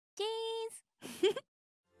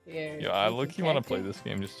Here, Yeah, I you look. can You want to character. play this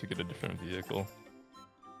game just to get a different vehicle.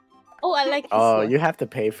 Oh, I like this Oh, one. you have to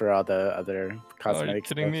pay for all the other Oh, are you cosmetic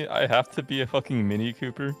kidding stuff. me? I have to be a fucking Mini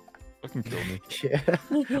Cooper. Fucking kill me.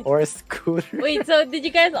 Yeah, or a scooter. Wait, so did you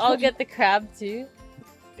guys all get the crab too?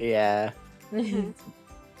 Yeah.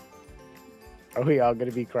 Are we all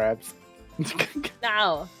gonna be crabs?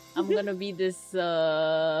 Now, I'm gonna be this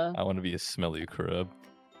I want to be a smelly crab.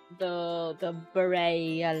 the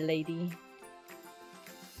beret lady.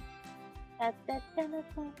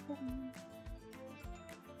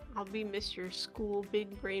 I'll be Mr. School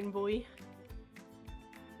Big Brain Boy.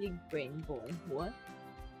 Big brain boy. What?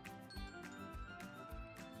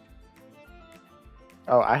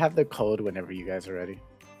 Oh, I have the code whenever you guys are ready.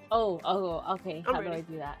 Oh, okay. I'm How do I ready.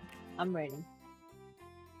 do that? I'm ready.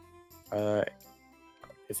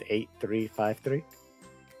 It's 8353.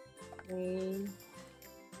 Okay.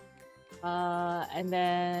 And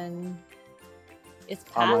then it's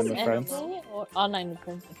Online pass with and friends. play or online with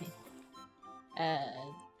friends. Okay.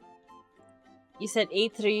 You said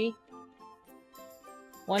 83.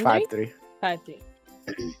 53. 53.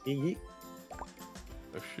 Yeet.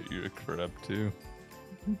 Oh shit, you're a crab too.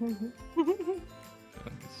 Let's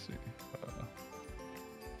see.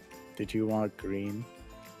 Did you want green?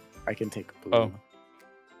 I can take blue. Oh.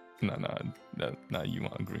 No, you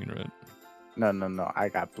want green, right? No. I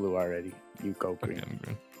got blue already. You go green. Okay,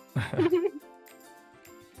 I'm green.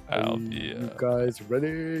 I'll be. You guys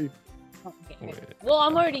ready? Okay. Wait. Well,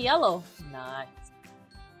 I'm already yellow. Nice.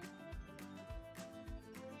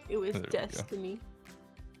 It was There we go. destiny.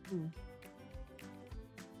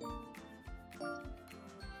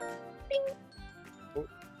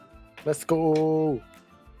 Let's go.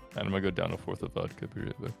 And I'm gonna go down a fourth of vodka. Be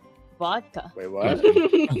right back. Vodka. Wait, what?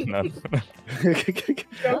 No.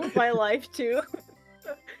 Drunk my life too.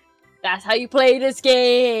 That's how you play this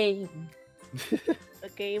game. A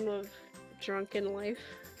game of drunken life.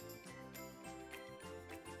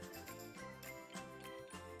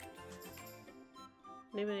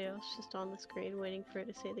 Anybody else just on the screen waiting for it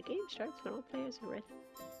to say the game starts when all players are ready?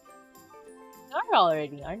 We're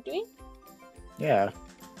already, aren't we? Yeah.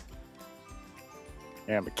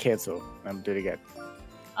 Yeah, I'm gonna cancel. I'm gonna do it again.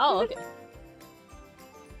 Oh, okay.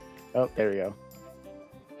 Oh, there we go.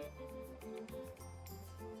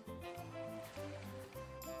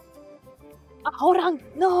 Hold on.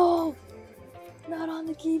 No. Not on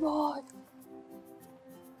the keyboard.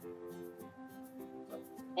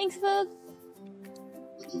 Thanks, Fook.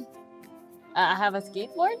 I have a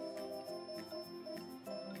skateboard?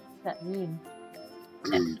 What's that mean?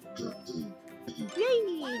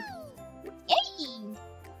 Yay! Yay!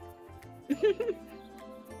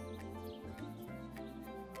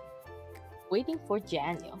 Waiting for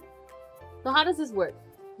Daniel. So how does this work?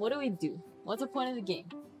 What do we do? What's the point of the game?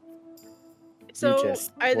 So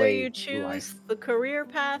just either play you choose life. the career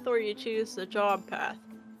path or you choose the job path.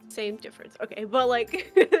 Same difference. Okay, but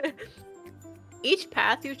like each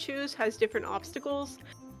path you choose has different obstacles.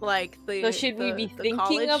 Like the So should we be the thinking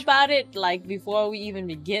college- about it like before we even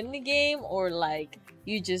begin the game, or like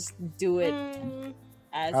you just do it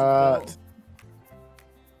as you go?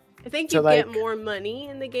 I think So, you get like- more money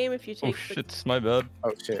in the game if you Oh take shit, it's my bad.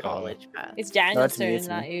 Oh shit. the college path. It's Daniel's it's me, turn, it's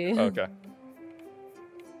me. not you. Okay.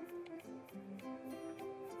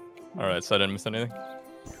 Alright, so I didn't miss anything?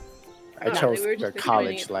 I No, chose we were the just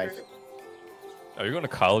college explaining it life. Oh, you're going to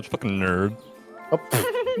college? Fucking nerd. Oh, pfft.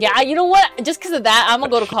 Yeah, you know what? Just because of that, I'm gonna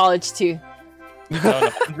go to college too. No.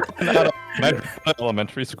 I'm out of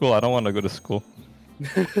elementary school. I don't want to go to school.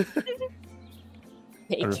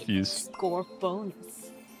 Take I refuse. score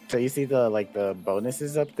bonus. So you see the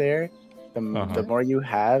bonuses up there? The Uh-huh. more you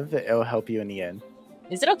have, it'll help you in the end.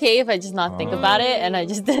 Is it okay if I just not think about it and I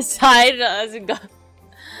just decide as it goes?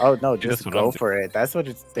 Oh no, Yeah, just that's what I'm go doing. for it. That's what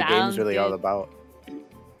the game's Sounds really all good. about.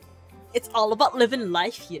 It's all about living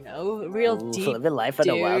life, you know, real Ooh, deep living life on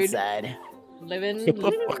the wild dude. side. living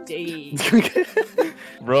days.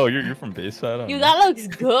 Bro, you're from Bayside? I don't You, know. that looks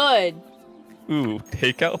good. Ooh,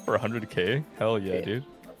 takeout for 100k? Hell yeah, Yeah. dude.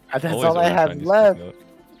 That's Always all I order have Chinese left.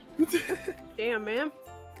 takeout. Damn, man.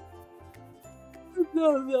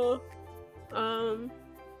 No. Um,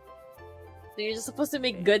 So you're just supposed to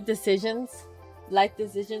make good decisions, life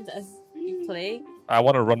decisions as you play. I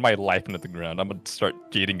want to run my life into the ground. I'm gonna start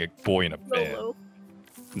dating a boy in a van. solo.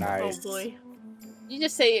 Nice. Oh boy. You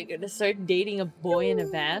just say you're gonna start dating a boy in a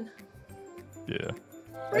van. Yeah.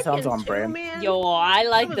 That sounds Freaking on two, brand. man. Yo, I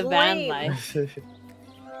like That the was van lame. life.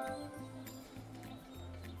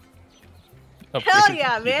 Oh, Hell freaking-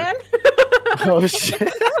 yeah, man. Oh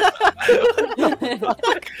shit.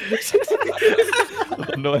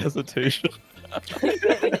 No hesitation.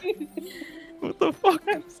 What the fuck?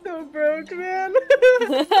 broke, man.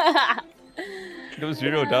 It was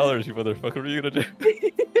 $0, you motherfucker. What are you gonna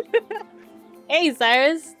do? Hey,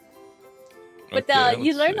 Cyrus. But Okay,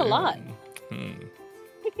 you let's learned a see. lot.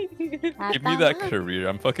 Give me that career.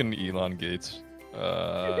 I'm fucking Elon Gates.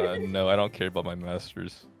 No, I don't care about my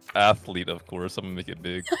masters. Athlete, of course. I'm gonna make it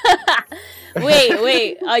big.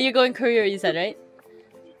 wait. You're going career, you said, right?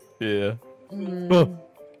 Yeah. Mm.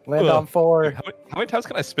 Land on 4. How many times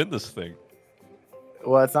can I spin this thing?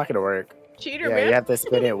 Well, it's not gonna work. Cheater, Yeah, man. you have to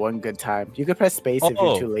spin it one good time. You can press space if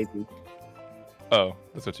Oh. you're too lazy. Oh,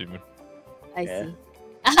 that's what you mean. I Yeah. see.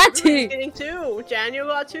 I had Who's to. getting 2. Daniel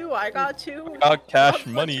got 2. I got 2. Got cash Rob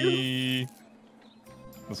got money.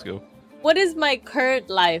 Let's go. What is my current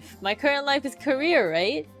life? My current life is career,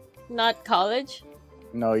 right? Not college.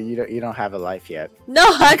 No, you don't. You don't have a life yet. No,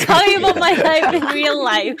 I'm talking about my life in real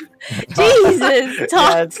life. Jesus, Yeah, it's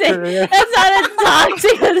toxic. career. That's not a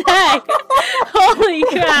toxic attack. Holy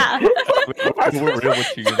crap. We're real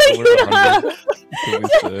with you.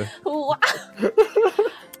 Wow.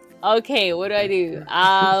 Okay, what do I do?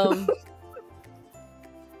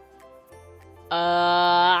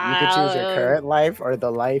 You could choose your current life or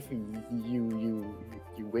the life you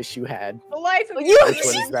wish you had. The life of You- Which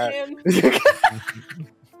one is that?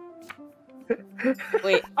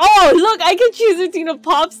 Wait. Oh, look, I can choose between a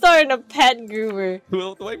pop star and a pet groomer.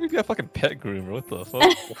 Well, why would you have fucking pet groomer? What the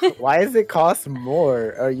fuck? Why does it cost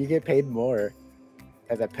more, or you get paid more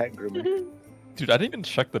as a pet groomer? Dude, I didn't even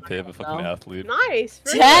check the pay of a fucking No. athlete. Nice.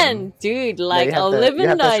 really. 10, dude, Yeah, like you have I'll to- live you in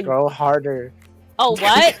have to like. scroll harder. Oh,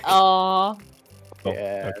 what? Oh. Oh,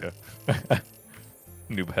 Yeah. okay.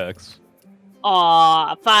 Noob hacks.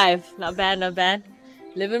 Aw, 5. Not bad, not bad.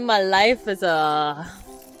 Living my life as a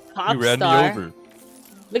pop You ran star. me over.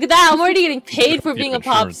 Look at that, I'm already getting paid for Yeah, being a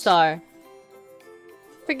pop insurance. star.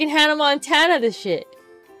 Freaking Hannah Montana this shit.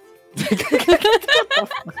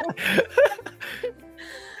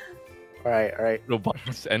 Alright, alright.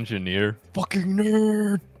 Robotics engineer. Fucking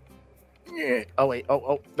nerd. Yeah. Oh wait,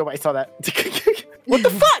 oh, nobody saw that. What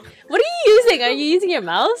the fuck? What are you using? Are you using your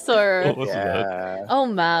mouse or? What was that? Yeah. Oh,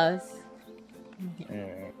 mouse.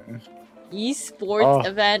 Mm. Esports Oh,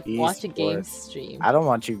 event, watch a game esports. stream. I don't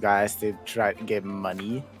want you guys to try to get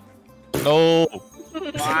money. No.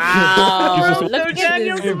 Wow, Jesus, look So at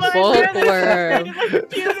Daniel's this my bookworm.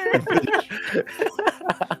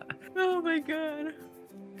 Oh my god.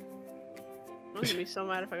 I'm gonna be so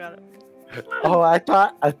mad if I got it. Oh, I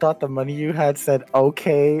thought the money you had said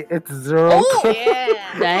okay. It's 0. Oh,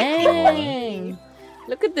 Yeah. dang.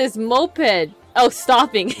 Look at this moped. Oh,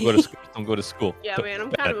 stopping. Go to school. Don't go to school. Yeah, Don't- man, I'm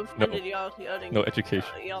bad. kind of No. offended y'all didn't. No education.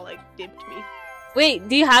 Y'all like dipped me. Wait,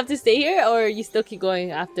 do you have to stay here or you still keep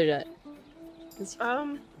going after that?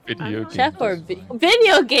 Video games. Chef or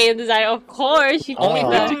video game design? Of course, you Only can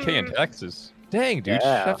Oh. that. 50K in taxes. Dang, dude.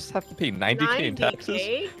 Yeah. Chefs have to pay 90K in taxes?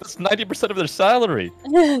 90K? That's 90% of their salary.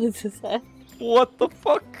 This is sad. What the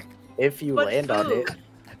fuck? If you But land on it.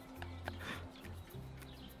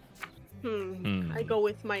 Hmm. I go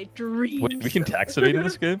with my dreams. Wait, we can tax evade in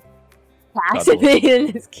this game? Fascinating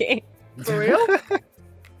in this game. For real?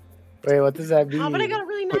 Wait, what does that mean? Oh, but I got a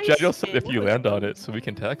really nice. But Daniel said skin. if you land on it, so we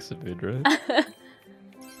can tax evade, right?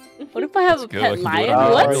 What if I have a Let's go, I pet can do lion?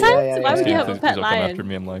 whatever. What Oh, sense? yeah, Why would you yeah. have a Please pet don't come after lion?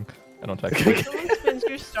 me, I'm lying. I don't tax If evade. someone spins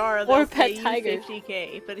your star, they'll pet pay you tiger.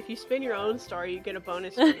 50K. But if you spin your own star, you get a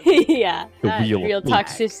bonus. Yeah, The that's wheel. real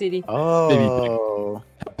toxicity. Oh.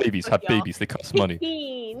 Have babies, Fuck have y'all. babies, they cost money.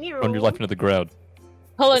 Run your life into the ground.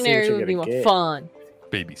 Culinary you're would be gonna more get. fun.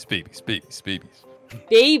 Babies, babies, babies, babies.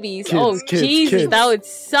 Babies. Kids, Oh, kids, Jesus, kids. that would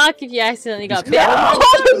suck if you accidentally got Kids. bit.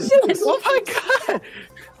 Oh, shit. Oh my god!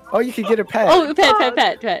 Oh, you can get a pet. Oh,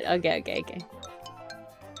 pet. Okay.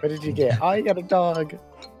 What did you get? Oh, you got a dog.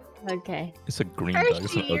 Okay. It's a green dog, First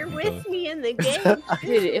it's an you're ugly with dog. me in the game.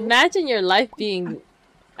 Dude, imagine your life being.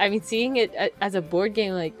 I mean, seeing it as a board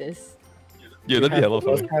game like this. Yeah, that'd be You hella have the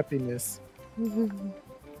most fun. happiness.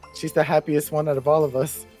 She's the happiest one out of all of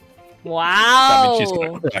us. That Wow. means she's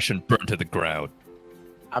gonna crash and burn to the ground.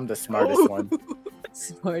 I'm the smartest one.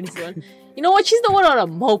 Smartest one. You know what? She's the one on a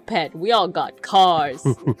moped. We all got cars.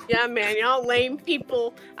 Yeah, man, y'all lame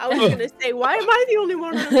people. I was gonna say, why am I the only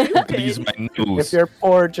one on the I'm gonna use moped? my If nose. you're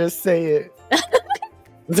poor, just say it.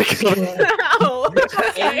 Ow.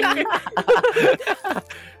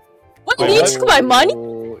 What? Did you took my money?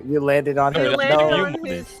 Oh, you landed on her. You Yeah, landed No, on money.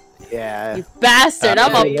 his. yeah. You bastard.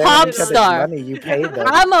 I'm Yeah, a You pop landed each other's star. Money. You paid them.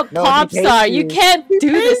 I'm a No, pop he paid star. You you. can't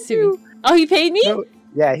do this to me. Oh, he paid me? No,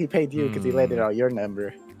 yeah, he paid you because he landed Hmm. on your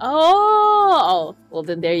number. Oh. Well,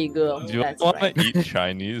 then there you go. Do you That's want right. to eat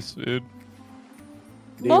Chinese food?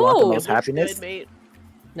 Do you want the No. most happiness? Good, mate.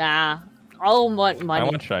 Nah. I don't want money. I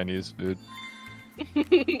want Chinese food.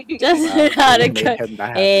 Just Wow, learn how to make cook. him the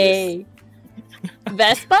happiest. Hey.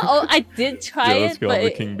 Vespa? Oh, I did try Yeah, let's it, go, but I'm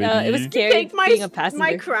the it, king, it was baby. scary Take being a passenger.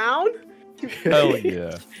 my crown. Hell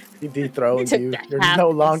yeah. He dethroned Took you. the You're no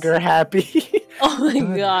happiest. longer happy. Oh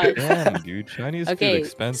my god. Damn, dude. Chinese Okay, food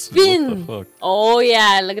expensive. spin. What the fuck? Oh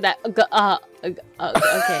yeah, look at that.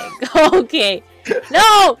 Okay. Okay.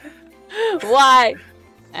 No! Why?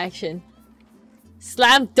 Action.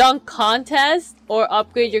 Slam dunk contest or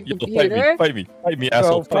upgrade your Yo, computer fight me,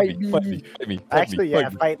 asshole. fight Fight me. Actually, yeah,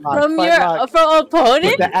 me. fight lock. from fight your lock. from He's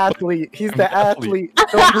opponent. the athlete. He's I'm the the athlete.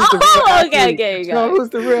 athlete. Show who's the real Okay, athlete. okay, you Show got it. who's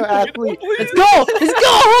the real athlete. Let's go! Let's go,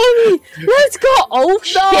 homie! Let's go! Oh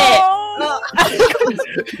shit!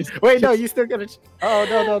 Wait, no, you still gotta. Oh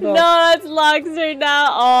no. No, that's Luxor now.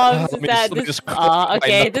 Oh, I'm so Let me sad. just- This, just crack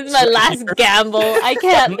okay, my this is my nuts last here. gamble. I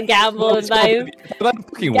can't gamble in life. If I'm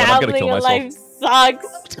fucking one, I'm gonna Gambling kill in myself. life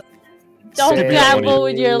sucks. Don't Same. gamble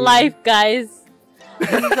with your life, guys.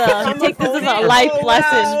 Take this as a life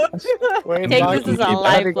lesson. Wait, Take Mark, this you as a keep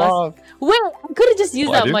life cutting lesson. off. Wait, I could have just used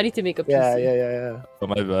Oh, I that do? money to make a PC. Yeah. Oh,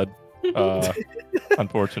 my bad.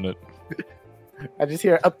 Unfortunate. I just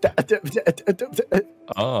hear up.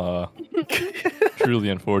 Truly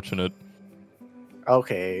unfortunate.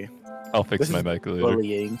 Okay. I'll fix This my is mic later.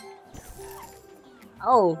 bullying.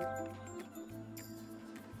 Oh.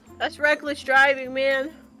 That's reckless driving,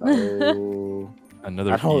 man. Oh.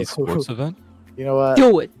 Another I don't- esports event? You know what?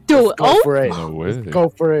 Do it. Do it. Go Oh. for it. No way. Go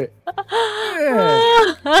for it.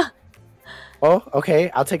 Yeah. Oh, okay.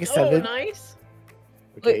 I'll take a Oh, 7. nice.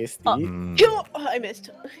 Okay, Wait, Steve. Mm, Oh, I missed.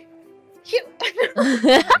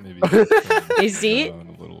 maybe You see?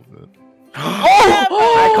 down a little bit.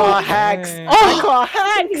 I call hacks. Dang. I call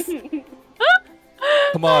hacks.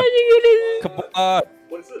 Come on. How'd you get Come on.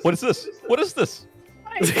 What is this? What is this?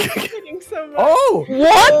 I'm kidding so much. Oh. in?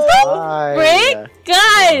 What the Hi. frick?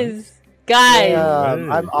 Guys! Guys!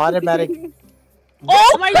 Damn, I'm automatic.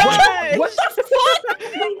 Oh my gosh! What the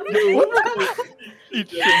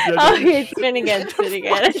Okay, spin again, spin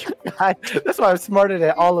again. fuck? That's why I'm smarter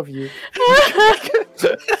than all of you.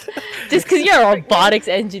 Just because you're a robotics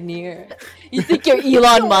engineer. You think you're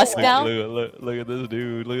Elon Musk now? Look at this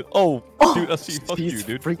dude. Oh, dude, I see. Fuck you, He's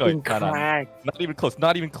dude. freaking No, no, cracked. not even close.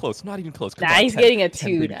 Not even close. Not even close. Come Nah, on, he's 10, getting a 10,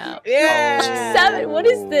 2 please. now. Yeah. 7, what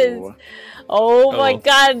is this? Oh my Oh.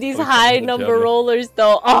 god, these Oh, high come on, number Gemma. rollers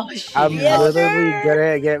though. Oh shit. I'm Yes, literally sir.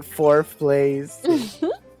 gonna get 4th place.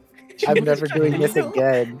 I'm never doing this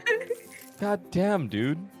again. God damn,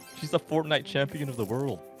 dude. She's the Fortnite champion of the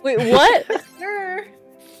world. Wait, what? Sure.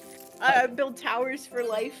 I build towers for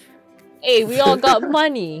life. Hey, we all got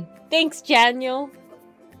money. Thanks, Daniel.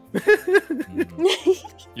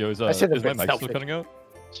 Yo, is I should've my been mic still selfish. cutting out?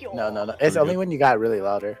 No. It's only when you got really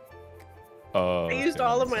louder. I used okay,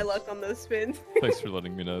 all of that my makes luck on those spins. sense. Thanks for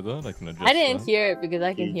letting me know that. I can adjust I didn't hear it because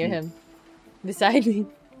I can hear him beside me.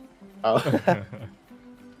 Oh. that.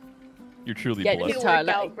 You're truly Yeah, It blessed. didn't Guitar work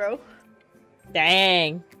like- out, bro.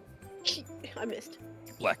 Dang. I missed.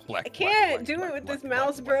 Black. I can't do it with this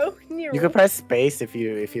mouse, bro. You can press space if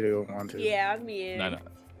you don't want to. Yeah, I'm in. No.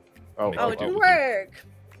 Oh, Oh, Oh, it didn't oh. work.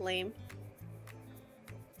 Lame.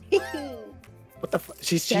 What the fuck?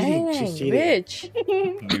 She's cheating. Dang, She's cheating. rich.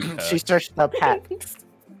 New She searched up hacks.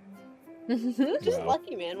 Just Wow.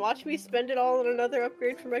 lucky, man. Watch me spend it all on another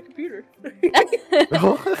upgrade for my computer.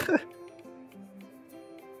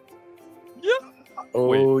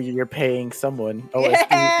 Oh, you're paying someone. Oh, it's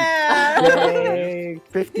yeah! Yay,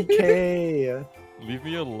 50K. Leave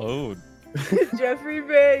me alone. Jeffrey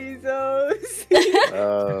Bezos.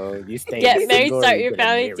 Oh, you stay Get married, single, start you your get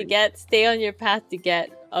family married. to get, stay on your path to get.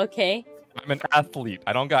 Okay. I'm an athlete.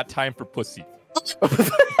 I don't got time for pussy.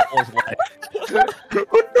 Always lie.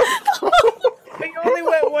 We only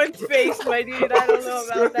went one space, my dude. I don't know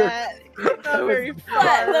about that. Not very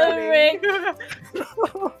far. the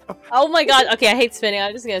running. Oh my god. Okay, I hate spinning.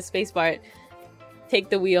 I'm just gonna spacebar it. Take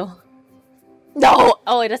the wheel. No!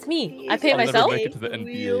 Oh, that's me. I pay I'll myself? never make it to the NBA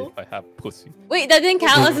Wheel. if I have pussy. Wait, that didn't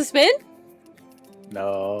count as a spin?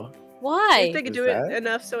 No. I Why? think I Is do it that?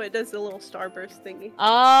 enough so it does the little starburst thingy.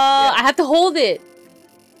 I have to hold it.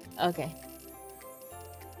 Okay.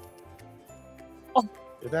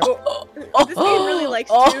 Is that This game really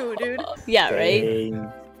likes two, dude. Yeah, right?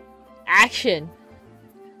 Dang. Action.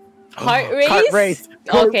 Kart race? Kart race.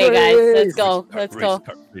 Okay, Kart guys, let's race. go. Kart Let's race, go.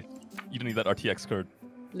 kart race. You don't need that RTX card.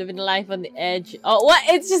 Living life on the edge. Oh, what?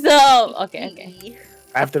 It's just a. Okay.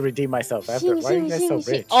 I have to redeem myself. Why are you guys so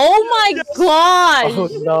rich? Oh my gosh! Oh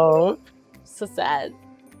no. So sad.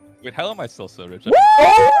 Wait, how am I still so rich?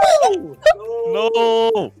 Oh!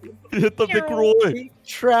 No! You hit the Vic Roy!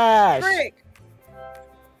 Trash. Frick.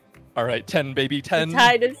 All right, 10, baby, 10.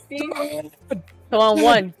 Tired of seeing. Come on,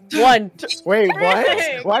 one. Wait,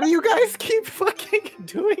 what? Why do you guys keep fucking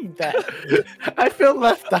doing that? I feel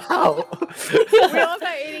left out. We all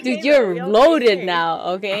got 80 Dude, K, you're we all got loaded 80K. now,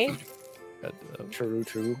 okay?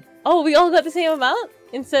 True. Oh, we all got the same amount?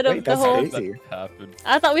 Instead of Wait, the that's whole... crazy. That happened.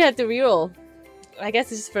 I thought we had to reroll. I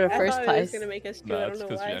guess it's just for the I first thought it was prize. gonna make us do Nah, it. I it's don't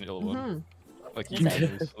know because why. Daniel won. Mhm. Like, That's you,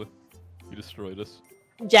 right. you destroyed us.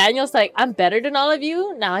 Daniel's like, I'm better than all of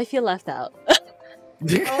you. Now I feel left out. Oh,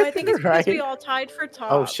 I think it's because Right? we all tied for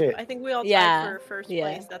top. Oh, shit. I think we all tied Yeah, for first yeah.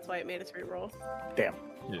 place. That's why it made us reroll. Damn.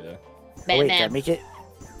 Yeah. Oh, wait, did I make it?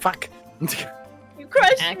 Fuck. You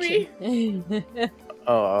crushed Action. me.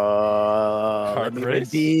 Let me race?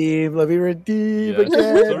 redeem. Let me redeem Yes, again.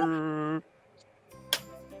 sir.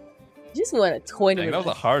 Just want a toy. Dang, that was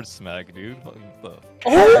a hard smack, dude. What the Oh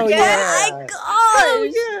Hell my yeah.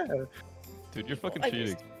 gosh! Yeah. Dude, you're fucking I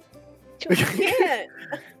cheating. I can't.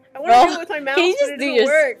 I want Bro, to do it with my mouse, Can you but just it do doesn't your...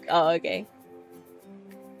 work. Oh, okay.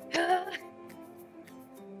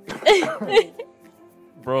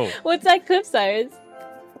 Bro, What's that clip, Cyrus?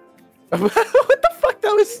 What the fuck?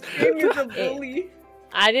 That was. You're a bully.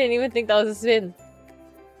 I didn't even think that was a spin. Me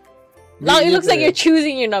No, it looks like neither. you're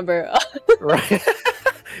choosing your number. Right.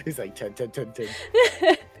 He's like 10.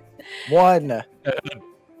 1.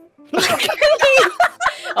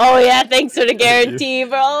 Oh yeah, thanks for the guarantee,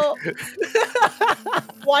 bro.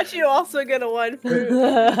 Watch you also get a 1.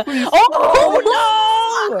 Oh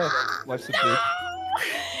watch the big.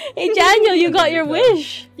 Hey Daniel, you got your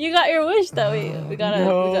wish. You got your wish that we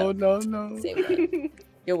gotta. No. Save that.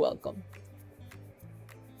 You're welcome.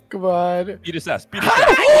 Come on. Beat his ass. Beat his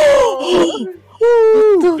ass.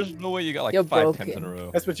 There's no way you got like You're 5 broken. tens in a row.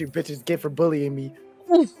 That's what you bitches get for bullying me.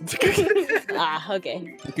 Ah,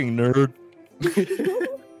 okay. Fucking nerd.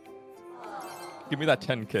 Give me that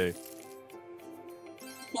 10K.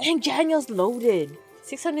 Dang, Daniel's loaded.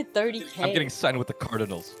 630K. I'm getting signed with the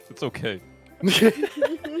Cardinals. It's okay.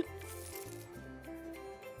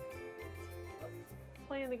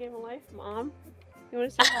 Playing the game of life, Mom. You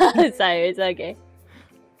want to say hi? Sorry, it's okay.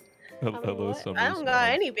 Hello, What? Summer's I don't got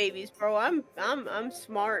mom. any babies, bro. I'm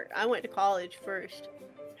smart. I went to college first.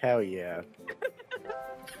 Hell yeah.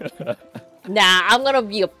 Nah, I'm gonna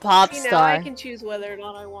be a pop See, now I star. can choose whether or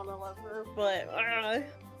not I want to love her, but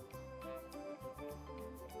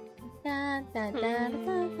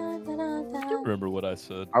Remember what I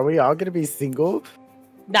said. Are we all gonna be single?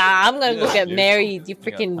 Nah, I'm gonna go Yeah, get dude. married. You I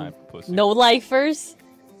got time freaking for pussy. no lifers.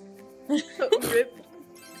 rip.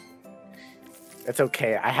 It's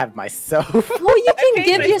okay. I have myself. Oh, you can paid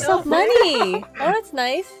give yourself myself. money. Oh, that's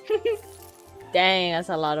nice. Dang, that's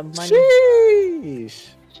a lot of money. Sheesh.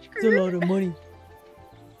 That's a lot of money.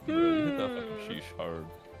 Hit that fucking sheesh hard.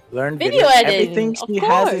 Learn Video editing, Everything of she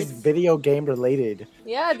has is course. video game related.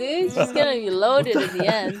 Yeah, dude, she's gonna be loaded at the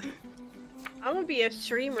end. I'm gonna be a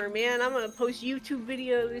streamer, man. I'm gonna post YouTube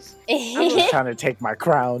videos. I'm trying to take my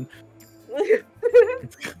crown.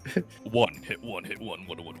 One. Hit one.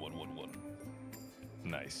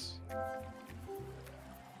 Nice.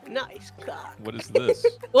 Nice cock. What is this?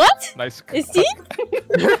 What? Nice. Is he?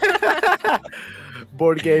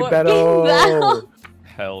 Board game Board battle. game battle.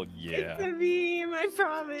 Hell yeah. It's a meme, I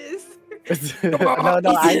promise. no,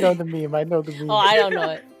 I know the meme. Oh, I don't know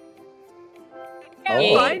it. Can't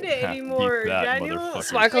Oh. find it Can't anymore, beat that, Daniel. motherfucker.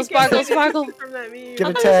 Sparkle, I sparkle, can't sparkle. from that meme. Give I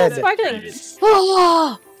it thought you said 10. sparkling.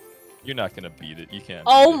 Oh, You're not gonna beat it. You can't.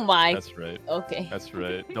 Oh beat it. my- That's right. okay. That's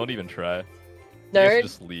right. Don't even try. You Nerd. should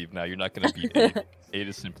just leave now. You're not gonna beat 8. 8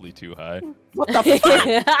 is simply too high. What the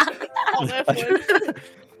fuck? Oh,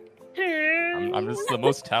 F1. I'm just the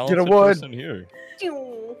most talented a one. person here.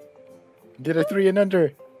 Get a 3 and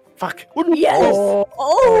under. Fuck. Yes. Oh.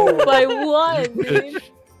 Oh, by one, dude.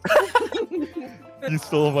 You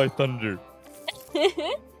stole my thunder.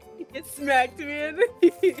 Get smacked, man.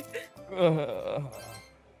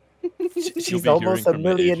 She's You'll be almost hearing a from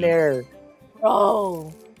the agent. millionaire.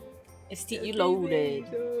 Bro, it's you loaded.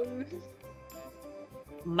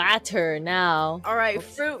 My turn now. All right,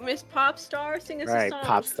 Fruit, Miss Popstar, sing us a Right, song.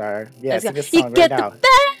 pop star. Yeah, Let's sing go. a You song get right now. the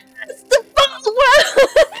best of both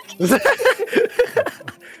worlds.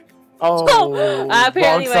 Oh,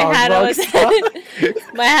 Apparently wrong song, wrong was song.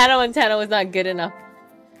 my Hannah Montana was not good enough.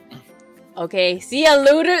 Okay, see ya,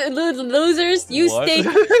 losers. You What?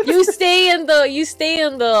 stay in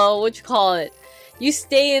the what you call it? You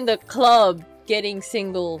stay in the club getting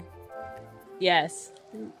single. Yes.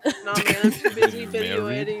 Nah, man, I'm too busy video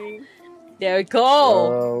Married? editing. There we go.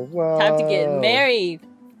 Oh, whoa. Time to get married.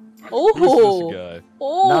 Who's Oh. this guy?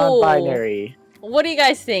 Oh. Non-binary. What do you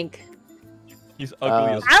guys think? He's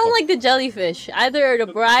ugly as I don't fuck. like the jellyfish. Either the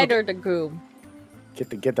bride or the groom.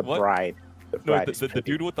 Get the What? bride. The No, bride the, is the, the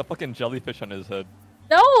pretty. dude with the fucking jellyfish on his head.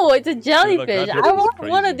 No, it's a jellyfish. that I dude is want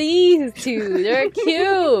one of crazy. these two. They're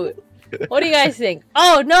cute. What do you guys think?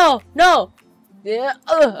 Oh no, no. Yeah.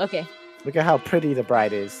 Okay. Look at how pretty the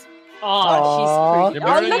bride is. Oh, Aw. she's You're pretty.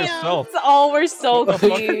 Oh, marrying look. yourself. Oh, we're so What the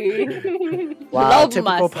fuck? cute. Wow, Love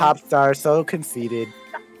typical myself. pop star, so conceited.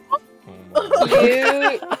 Oh my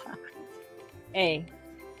God. Cute. Hey.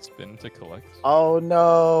 Spin to collect. Oh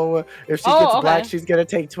no! If she Oh, gets okay. black, she's gonna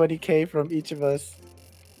take 20k from each of us.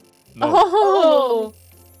 No, Oh.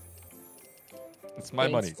 it's my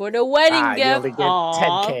Thanks money. for the wedding Ah, you gift. only get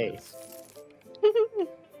Aw. 10k.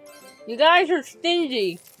 You guys are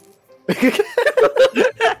stingy.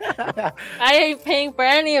 I ain't paying for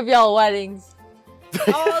any of y'all weddings.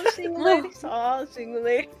 All single ladies. All single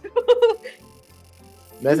ladies.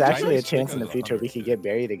 There's Dude, actually a Chinese chance in chicken the is future we 100 could get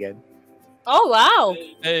married again. Oh wow.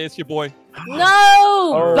 Hey, it's your boy. No,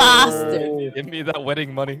 Oh. bastard. Give me that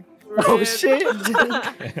wedding money. Oh Rip. shit!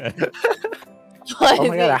 What Oh is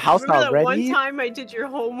my god, a it? house Remember that one already? time I did your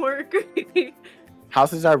homework?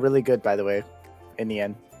 Houses are really good, by the way. In the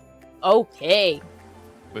end. Okay.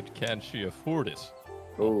 But can she afford it?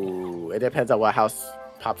 Ooh, it depends on what house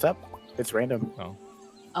pops up. It's random.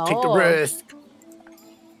 Oh. Take the risk.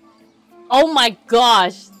 Oh my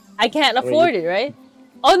gosh. I can't Wait, afford it, right?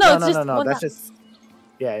 Oh no, it's just no. one That's time. just.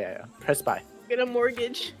 Yeah. Press buy. Get a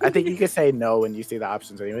mortgage. I think you can say no when you see the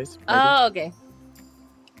options, anyways. maybe. Oh, okay.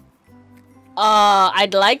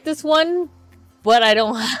 I'd like this one, but I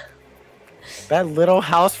don't. That little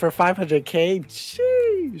house for 500k.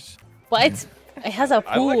 Jeez. But it has a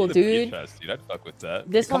I pool, like the dude. beach house, dude. I'd fuck with that.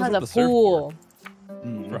 This It one comes has a with the surfboard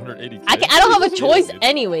pool. for 180k. I don't have a choice Dude.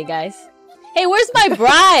 anyway, guys. Hey, where's my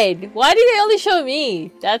bride? Why do they only show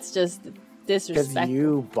me? That's just Because disrespectful.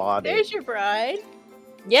 you bought it. There's your bride.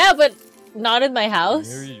 Yeah, but not in my house.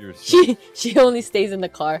 Marry yourself. She only stays in the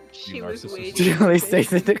car. She was narcissist. waiting. She only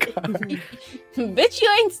stays in the car. Bitch, you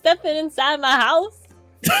ain't stepping inside my house.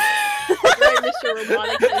 Right, Mr.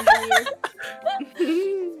 Robotics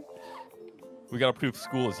Engineer. We gotta prove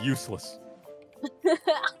school is useless.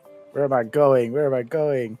 Where am I going? Where am I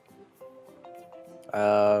going?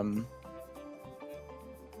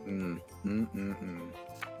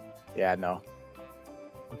 Yeah, no.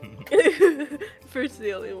 First,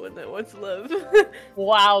 the only one that wants love.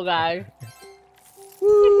 Wow, guys.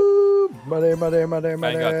 Woo! Money. I ain't got time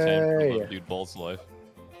for love, dude. Balls life.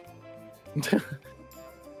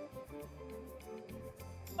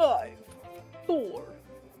 5, 4,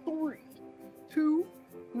 3, 2,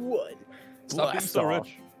 1. Stop being Blast so off.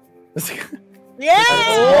 rich. Yeah!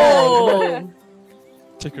 Oh.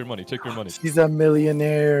 Take your money. Take your money. She's a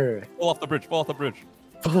millionaire. Fall off the bridge. Fall off the bridge.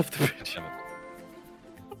 Fall off the bridge. Damn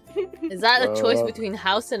it. Is that a choice Uh, between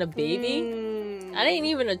house and a baby? Mm. That ain't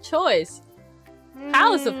even a choice.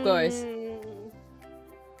 House, of course. Mm.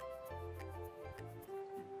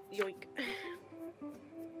 Yoink.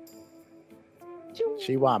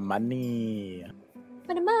 She want money.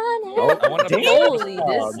 Oh, I want to holy,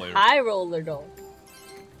 damn. this high roller though.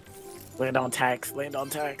 Land on tax. Land on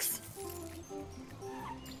tax.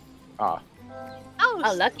 Ah.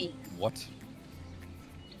 Oh, lucky. What?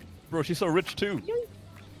 Bro, she's so rich too.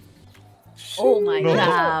 Oh my No.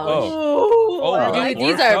 gosh. Oh, I we got like Dude,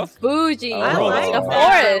 these forest are house? bougie. I like a that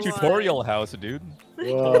forest. one. Tutorial house, dude.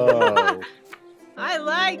 Whoa. I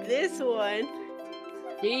like this one.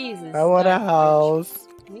 Jesus. I want a house.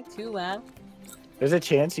 Me too, man. There's a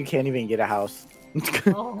chance you can't even get a house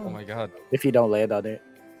Oh Oh. my god. if you don't land on it.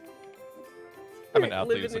 I'm an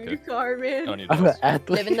athlete. It's Living in okay. your car, I man. don't need a I'm an house. athlete.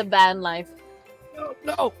 Living the band life.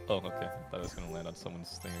 No. Oh, okay. I thought I was gonna land on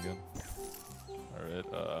someone's thing again.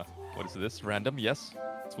 Alright, what is this? Random? Yes.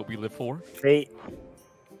 That's what we live for. Fate.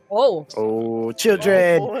 Oh. Oh,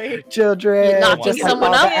 children. boy. Children. You're knocking Just like someone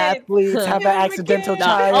all up? the athletes have an accidental Knock-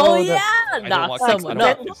 child. Oh yeah. I don't Knock want kids. I someone don't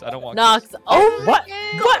up. want kids. I don't want Knocks. kids. Oh. What?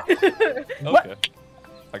 What? Okay.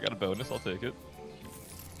 I got a bonus. I'll take it.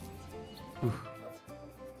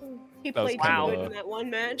 He That was played kinda, too good in that one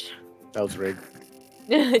match. That was rigged.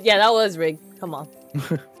 Yeah, that was rigged. Come on.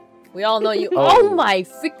 We all know you. Oh. Oh my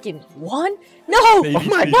freaking one? No. Baby Oh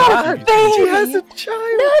my sheep, god, baby sheep. she has a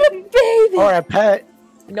child. Not a baby. Or a pet.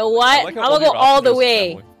 You know I what? like I'm how gonna your go all the options way.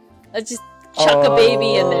 family. Let's just chuck a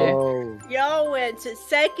baby in there. Oh. Y'all went to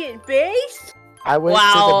second base? I went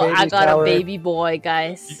Wow, to the baby I got shower. a baby boy, You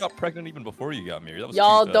guys. got pregnant even before you got married. That was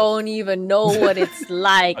Y'all cheap, don't even know what it's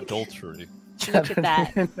like. adultery. Look at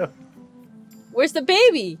that. Where's the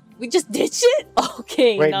baby? We just ditched it?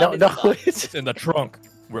 Okay. Wait, not no, this no. one. It's in the trunk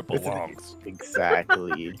where it It's in- belongs.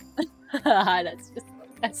 Exactly. That's just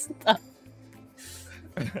messed up.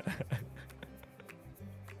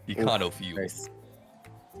 Econophile. Nice.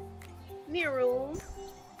 Nero.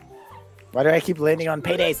 Why do I keep landing on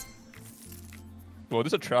paydays? Whoa,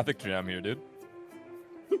 there's a traffic jam here, dude.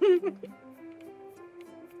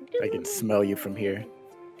 I can smell you from here.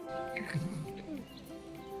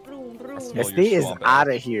 Vroom, vroom. smell SD your is swamp out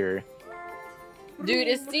ass. of here. Dude,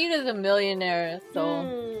 Estine is a millionaire, so.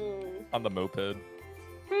 On the moped.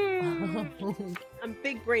 I'm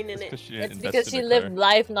big braining It's it. because she It's invested because in she a lived car.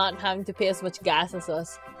 life not having to pay as much gas as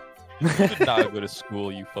us. You did not go to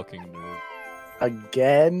school, you fucking nerd.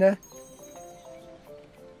 Again?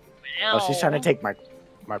 Oh, she's trying to Ow. take my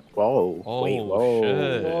whoa. Oh, Wait, whoa.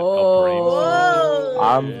 shit. Whoa.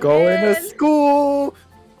 I'm going to man. school.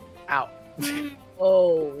 Ow.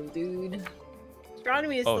 Oh, dude.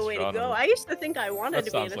 Astronomy is Oh, the way to go. astronomy. I used to think I wanted That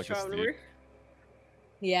to be an sounds like a astronomer. steep.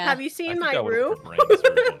 Yeah. Have you I seen think my I would've room? put brains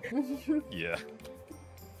version. Yeah.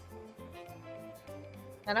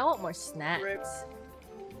 And I want more snacks. Rip.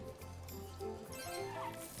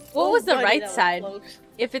 What Oh, was the buddy, right that was side? close.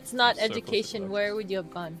 If it's not So close to education, that. where would you have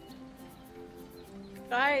gone?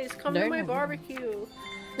 Guys, come to my Learn. barbecue.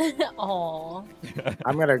 Aw.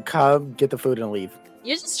 I'm gonna come get the food and leave.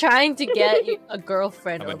 You're just trying to get a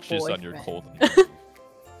girlfriend I'm or gonna jizz on your boyfriend. cold.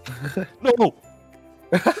 No!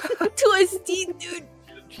 To Estine, dude.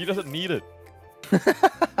 She doesn't need it.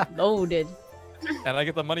 Loaded. And I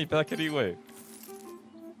get the money back anyway.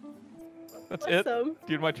 That's it. Awesome.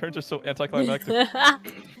 Dude, my turns are so anticlimactic.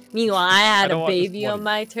 Meanwhile, I had don't a want this baby on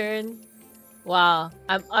money. my turn. Wow.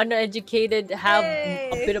 I'm uneducated, have a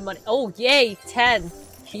Yay. bit of money. Oh, yay, 10.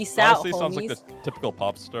 Peace out, Honestly, sounds like homies. the typical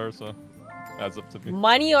pop star, so adds up to me.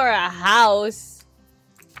 Money or a house?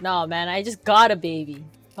 No, man, I just got a baby.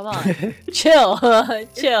 Come on. Chill.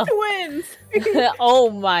 Chill. Twins. Oh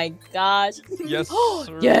my gosh. Yes,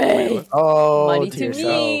 sir. Yay. Wait, what? Oh, Money to to yourself.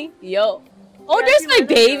 me. Yo. Oh, Yeah, there's you my might have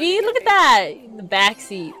baby. done Look at it. that. In the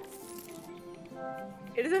backseat.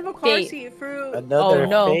 It doesn't have a car Babe. seat, fruit. Another Oh,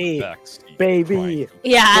 no. Backseat baby.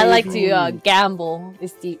 Yeah, I like to Baby. gamble.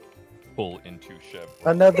 It's deep. Pull into Chevron.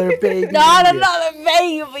 Another baby. Not another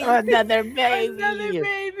baby. Another baby. Another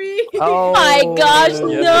baby. Oh My gosh,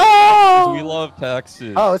 Yeah, no. We love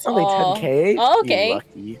taxes. Oh, it's only Oh. 10K. Oh, You okay.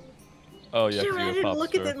 lucky. Oh yeah, Sure, 'cause I you're a didn't pop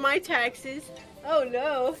look star. at my taxes. Oh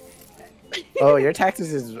no. Oh, your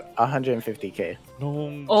taxes is 150K.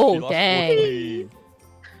 No. Oh, she lost dang. 40.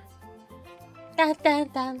 Dun, dun,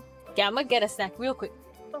 dun. Okay, I'm gonna get a snack real quick.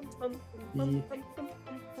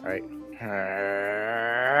 Alright.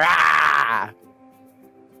 Ah!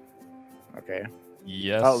 Okay.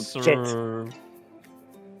 Yes, Oh, sir. shit.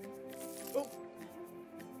 Oh.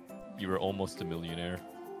 You were almost a millionaire.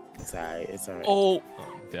 It's alright. It's alright. Oh,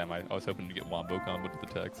 damn! I was hoping to get Wombo combo with the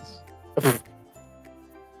taxes.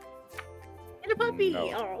 And a puppy.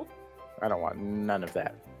 No. Oh. I don't want none of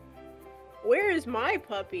that. Where is my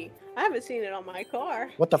puppy? I haven't seen it on my car.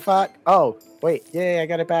 What the fuck? Oh, wait. Yay, I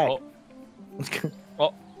got it back. Oh.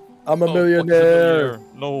 Oh. I'm a Oh, millionaire.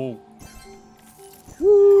 fuck, No.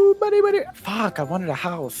 Woo, buddy, buddy. Fuck, I wanted a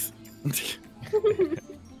house.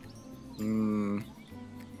 mm.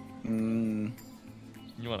 Mm.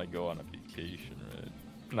 You want to go on a vacation, right?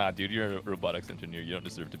 Nah, dude, you're a robotics engineer. You don't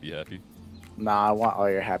deserve to be happy. Nah, I want all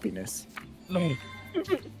your happiness. No.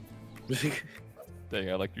 Dang,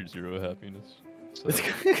 I like your zero happiness. So,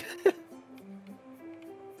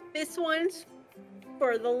 This one's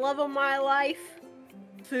for the love of my life.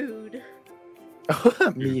 Food.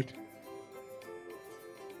 Me. dude.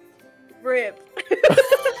 Rip.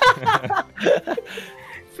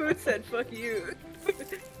 Food said fuck you.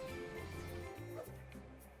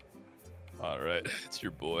 All right, it's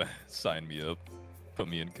your boy. Sign me up. Put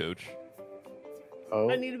me in, coach. Oh.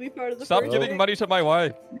 I need to be part of the Stop first giving pick. money to my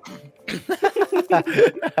wife.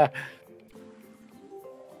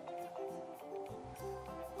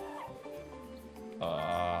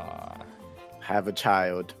 Have a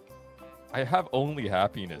child. I have only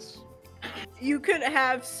happiness. You could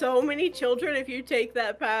have so many children if you take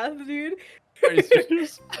that path, dude. Are you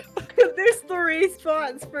serious? There's 3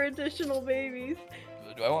 spots for additional babies.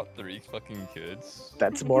 Do I want 3 fucking kids?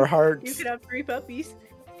 That's more You hearts. could have 3 puppies.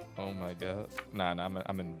 Oh my god. Nah,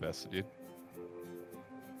 I'm invested, dude.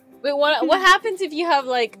 Wait, what happens if you have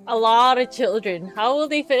like a lot of children? How will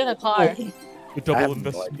they fit in a car? The I double have no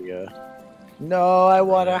investment. idea. No, I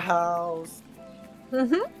want a house.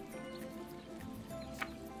 Mm-hmm.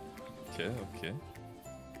 Okay.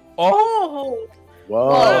 Oh!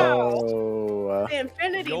 Whoa. The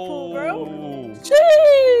infinity pool, bro.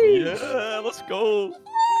 Yeah, let's go.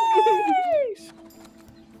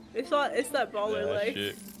 It's that baller Yeah, life.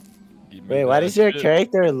 shit. Give me Wait, why that does your shit.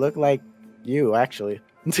 character look like you, actually?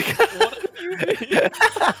 What do you mean?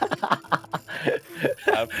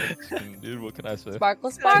 Dude, what can I say?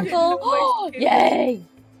 Sparkle, sparkle! Yay!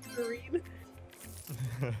 Green.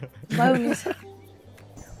 Bonus.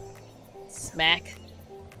 Smack.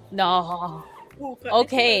 No. Ooh, cut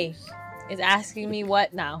Okay. into those. It's asking me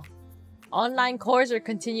what now? Online course or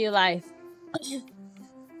continue life? What you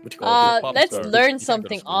gonna pop Let's star. learn You can't go to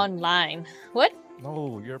something school. online. What?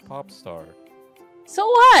 No, you're a pop star. So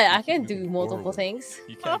what? I can Moving do multiple forward. things.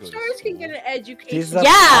 You can't Pop go to stars can school. get an education. She's a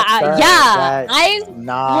Yeah, pop star yeah. that's I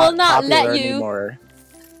not will not let popular you- anymore.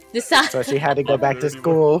 decide. So she had to go back to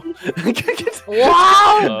school.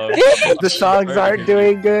 Wow! The songs aren't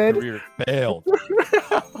doing good. Career failed.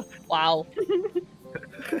 Wow.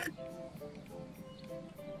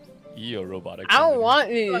 EO robotics. I don't want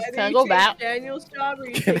these. Either Can I you go change back? Daniel's job or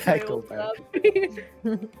you Can take I my go old back?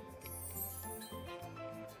 job.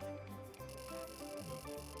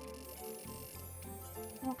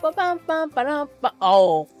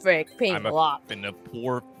 Oh, frick. Pink I'm a block. in a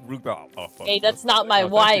poor robot. Oh, fuck. Hey, that's not my Oh,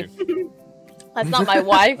 thank wife. you. That's not my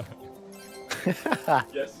wife.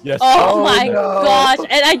 Yes. Oh, Oh, my no. gosh.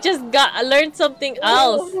 And I just learned something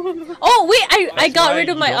else. Oh, wait. I That's got why rid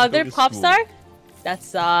of you my don't go other to pop school. star? That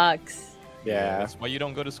sucks. Yeah. That's why you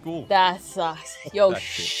don't go to school. That sucks. Yo, That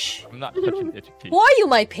shit. shh. I'm not touching education. Who are you,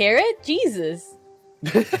 my parrot? Jesus.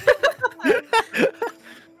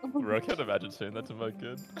 Bro, I can't imagine saying that to my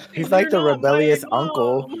kid. He's like the You're not my rebellious mom.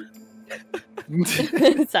 uncle.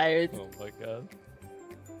 Cyrus. Oh my god.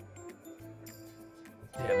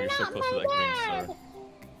 Damn, you're so close to that green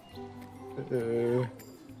star.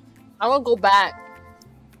 I want to go back.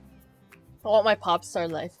 I want my pop star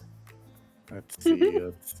life. Let's see.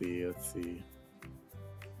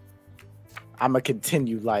 I'ma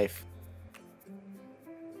continue life.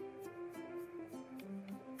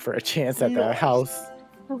 For a chance at the Nice. house.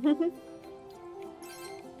 4.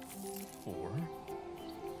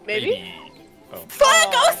 Maybe? Oh. Fuck,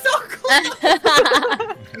 I was so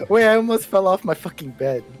close! Wait, I almost fell off my fucking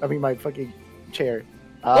bed. I mean, my fucking chair.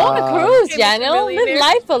 Go on a cruise, Hey, Mr. Daniel. Live Millionaire.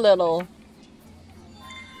 life a little.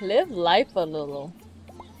 Live life a little.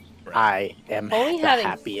 I am Only the having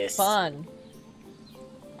happiest. fun.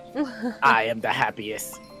 I am the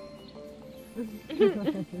happiest.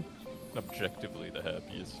 Objectively the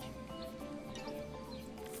happiest.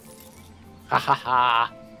 Ha ha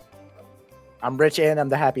ha. I'm rich and I'm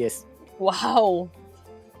the happiest. Wow.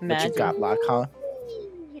 What you Imagine. got, Lock, huh?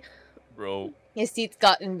 Bro, His seat's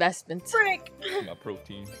got investments. Frick! my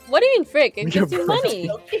protein. What do you mean, frick? It Your gives you bro- money.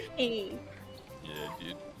 Okay. Yeah,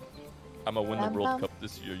 dude. I'm gonna win the Bum, World bum. Cup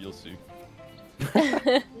this year, you'll see.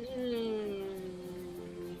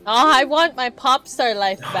 Oh, I want my pop star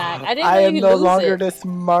life back. I didn't know I you am could no lose longer it. the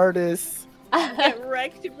smartest. Get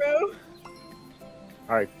wrecked, bro.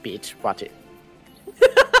 Alright, bitch, watch it.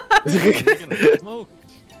 You're getting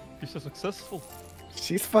smoked. You're so successful.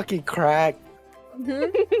 She's fucking cracked.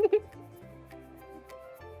 Mhm.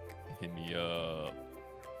 Hit me up.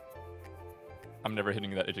 I'm never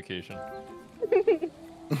hitting that education.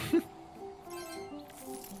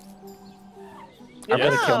 I'm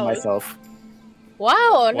gonna kill Wow. myself.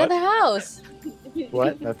 Wow, another house.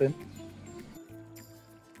 What? Nothing?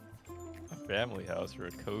 A family house or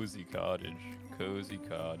a cozy cottage. Cozy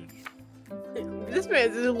cottage. This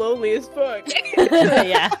man's just lonely as fuck.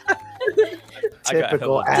 Yeah. I got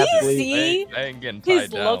Typical hella- athlete. See? I ain't getting tied His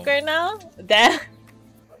down. look right now? That.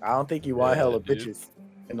 I don't think you want Yeah, hella dude. bitches.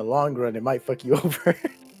 In the long run, it might fuck you over.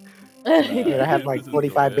 Nah, You're gonna have like this is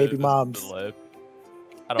 45 the baby life, this is moms. the life.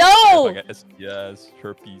 I No! don't care if I got STIs,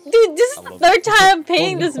 herpes. Dude, this is I the love third time I'm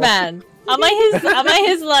paying no. this man. Am I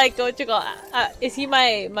his like what you call? Is he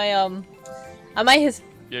my am I his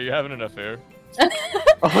Yeah, you're having an affair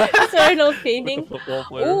external with the painting? football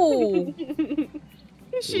player. Ooh,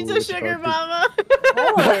 She's Ooh, a it's sugar fucking- mama.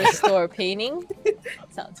 or store painting.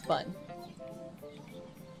 Sounds fun.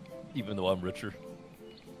 Even though I'm richer.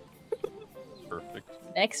 Perfect.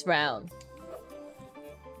 Next round.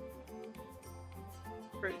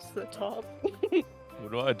 First the top.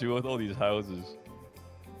 What do I do with all these houses?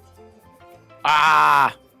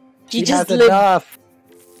 Ah! You She just has live. enough!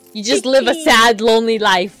 You just live a sad, lonely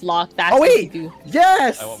life, Locke. That's Oh, what wait! you do.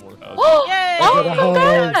 Yes! I want more houses. Oh, Yay! oh got a look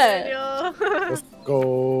at house. that! Daniel. Let's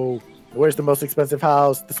go. Where's the most expensive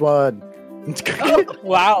house? This one.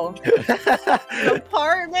 Wow. An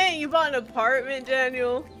apartment? You bought an apartment,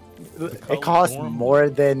 Daniel? It costs dorm. more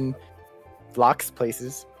than Block's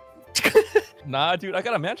places. Nah, dude, I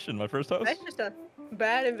got a mansion, my first house. That's just a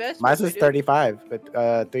bad investment. Mine was dude. 35,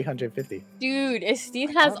 but 350. Dude, Steve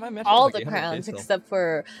I has thought my mansion all was the like 800 crowns pesos. except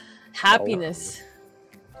for happiness.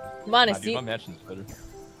 Come on, Nah, dude, Steve. my mansion's better.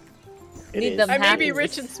 It Need is. them I may be happiness.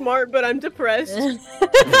 rich and smart, but I'm depressed.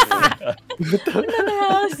 That Another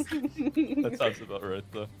house. sounds about right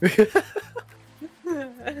though.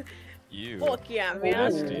 You Fuck yeah, man.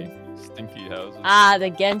 nasty, stinky houses. Ah,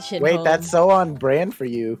 the Genshin Wait, home. that's so on brand for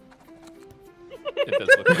you. It does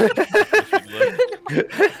look like it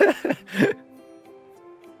should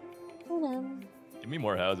look. Give me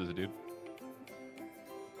more houses, dude.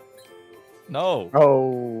 No,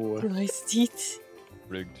 Oh. Christ, teeth.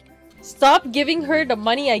 rigged. Stop giving her the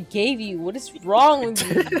money I gave you. What is wrong with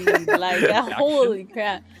you, dude? Like, holy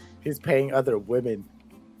crap. He's paying other women.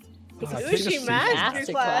 Ah, Sushi take a sushi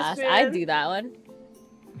master class, man. I'd do that one.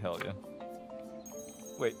 Hell yeah.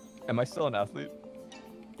 Wait, am I still an athlete?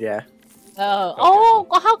 Yeah. Oh,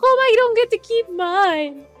 how come I don't get to keep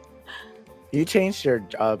mine? You changed your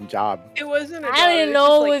job. It wasn't. I didn't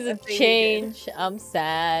know it was a change. I'm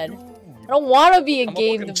sad. I don't want to be a I'm a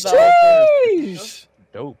game fucking developer. Jeez.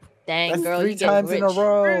 Dope. Dang, That's girl, 3 you get times rich. in a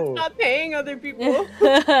row. Not paying other people.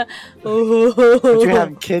 But you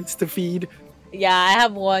have kids to feed. Yeah, I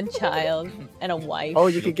have 1 child and a wife. Oh,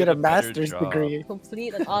 you You'll could get get a a better master's job. degree.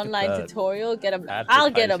 Complete an online that. tutorial. I'll get a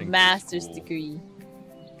Advertising for master's school. degree.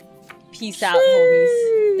 Peace out,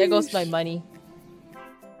 homies. There goes my money.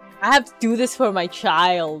 I have to do this for my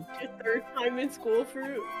child. Your 3rd time in school,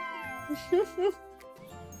 Fruit.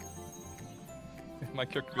 If my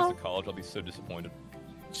character goes to college, I'll be so disappointed.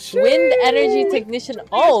 Wind energy technician.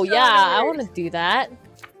 Oh Yes, yeah, I Connor. want to do that.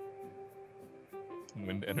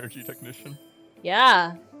 Wind energy technician?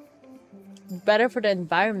 Yeah. Better for the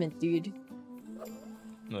environment, dude.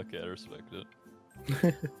 Okay, I respect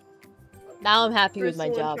it. Now I'm happy with First my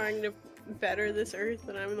one job. trying to better this earth,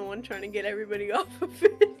 and I'm the one trying to get everybody off of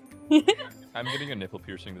it. I'm getting a nipple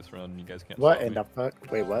piercing this round, and you guys can't What stop in me. the fuck?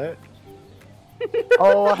 Wait, what?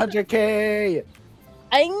 Oh, 100K!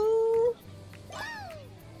 Aing.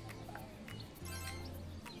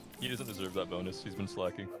 He doesn't deserve that bonus. He's been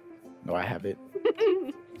slacking. No, I haven't.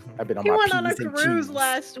 I've been on He my went on a P's and cruise Q's.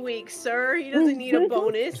 last week, sir. He doesn't need a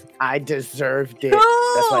bonus. I deserved it. That's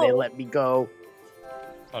why they No! let me go.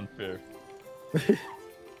 Unfair.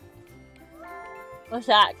 What's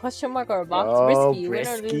that? Question mark or a box? Oh, Risky. Win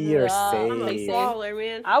or risky lose, or I'm a Save. baller,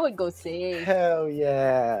 man. I would go save. Hell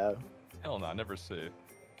yeah. Hell nah, never say.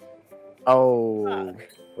 Oh. Fuck.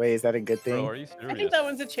 Wait, is that a good Bro, thing? are you serious? I think that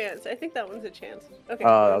one's a chance. I think that one's a chance. Okay.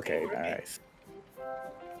 Oh, okay. Nice.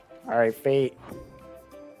 Alright, Fate.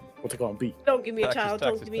 What's it gonna be? Don't give me a Taxes, child. Don't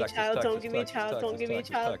taxes, give me a taxes, child. Don't taxes, give me a taxes, child. Don't taxes, give me a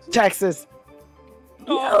taxes, child. taxes. Texas!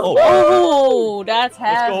 Oh, Oh, that's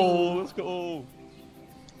let's heavy. go, let's go.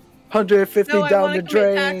 150 No, I down want the to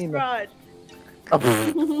commit tax drain. fraud. Oh,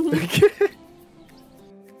 pff.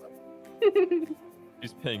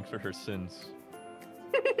 She's paying for her sins.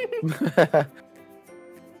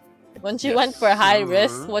 When she Yes, went for high sir.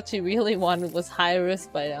 risk, what she really wanted was high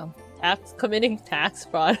risk by committing tax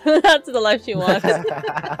fraud. That's the life she wants.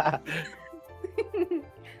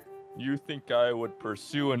 You think I would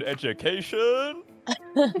pursue an education?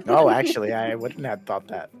 No, actually, I wouldn't have thought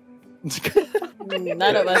that.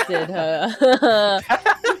 None of us did. Huh?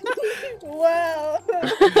 Wow.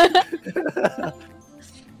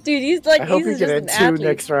 Dude, he's like, I hope he's you just get a an 2 athlete.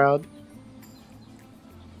 next round.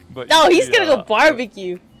 But No, you he's see, gonna go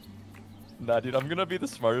barbecue. Nah, dude, I'm gonna be the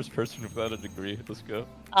smartest person without a degree. Let's go.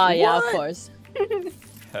 Oh yeah, of What? course.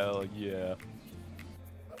 Hell yeah.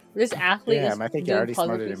 This athlete is Damn, I think you're doing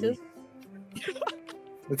already puzzle smarter than me. pieces.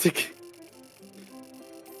 It's okay.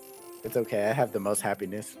 It's okay, I have the most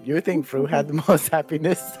happiness. You would think Fru had the most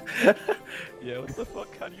happiness? Yeah, what the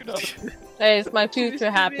fuck? How do you know? Hey, it's my She was future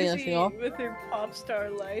too happiness, busy you know. with her pop star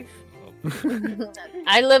life.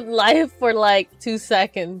 I lived life for like 2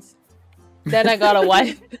 seconds. Then I got a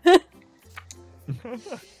wife.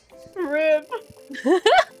 Rip.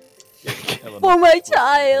 For my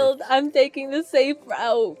child, I'm taking the safe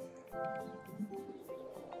route.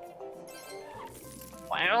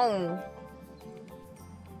 Wow.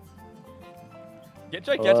 Get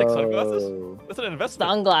gigantic sunglasses. Oh. That's an investment.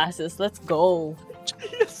 Sunglasses, let's go.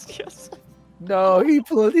 Yes, yes. No, he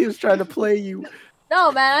was trying to play you. No,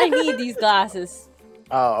 man, I need these glasses.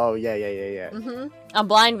 Oh, yeah. I'm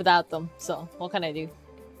blind without them, so what can I do?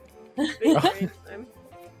 Big brain time.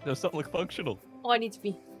 Those don't look functional. Oh, I need to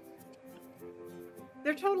be.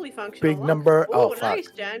 They're totally functional. Big Look. number. Ooh, Oh, fuck. nice,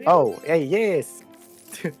 Daniel. Oh, hey, yes.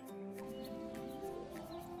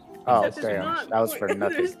 Oh, Except there's damn. not That was for point-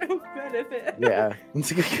 nothing. There's no benefit. Yeah.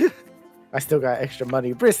 I still got extra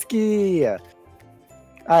money. Brisky!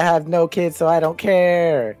 I have no kids, so I don't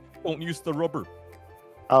care. Don't use the rubber.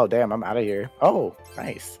 Oh, damn, I'm out of here. Oh,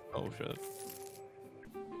 nice. Oh shit.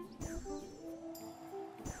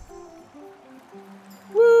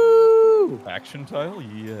 Woo! Woo! Action tile?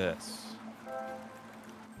 Yes.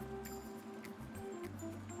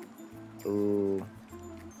 Ooh.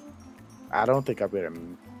 I don't think I'm gonna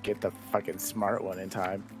get the fucking smart one in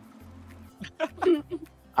time.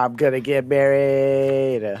 I'm gonna get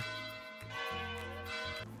married. Oh,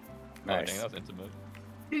 dang, Nice. that was intimate.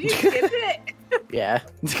 Did you skip it? Yeah.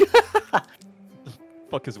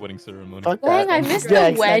 Fuck his wedding ceremony. Fuck Dang, that. I missed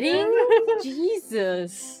Yeah, the wedding?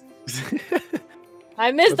 Jesus. exactly.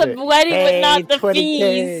 I missed Was the it, wedding, but "Hey, not the 20K."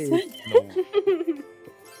 fees. No.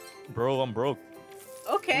 Bro, I'm broke.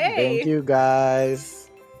 Okay. Thank you guys.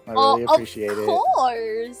 I Oh, really appreciate of it.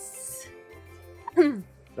 course. Glad you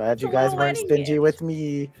It's a guys little weren't wedding stingy gift. with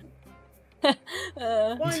me.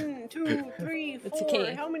 1, 2, 3, 4. It's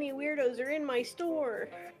okay. How many weirdos are in my store?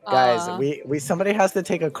 Guys, we somebody has to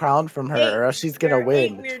take a crown from her, 8. or else she's There gonna are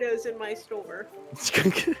 8 win. weirdos in my store.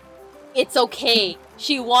 It's okay.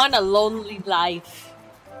 She won a lonely life.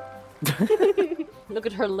 Look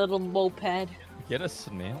at her little moped. Get a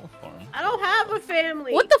snail farm. I don't have a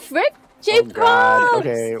family. What the frick? J Oh god. Props!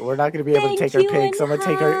 Okay, we're not gonna be able to Thank take her you pics. and I'm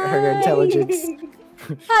gonna take her hi. intelligence.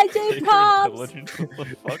 Hi, J Take her Props! intelligence, what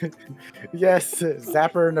the fuck? Yes,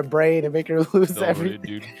 zap her in the brain and make her lose Don't worry, everything.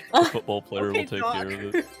 dude. The football player Okay, will take Doc. care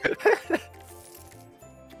of it.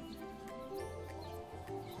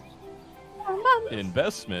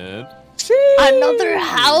 Investment? Another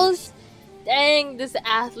house? Dang, this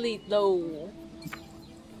athlete though.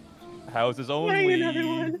 Houses only. Getting another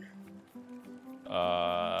one.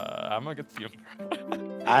 I'm gonna get the.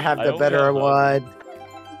 I have I the only better have one.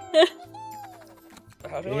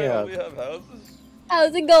 How do Yeah. I only have houses?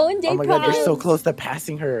 How's it going, J Oh my god, you're so Props? close to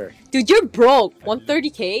passing her. Dude, you're broke.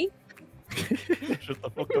 130K? Shut the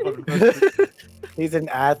fuck up. I'm investing, He's an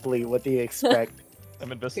athlete. What do you expect?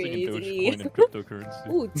 I'm investing in Crazy. Dogecoin and cryptocurrency.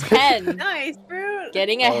 Ooh, 10. Nice, fruit.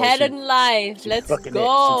 Getting Oh, ahead she- in life. She's Let's booking go.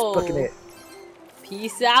 it. She's booking it.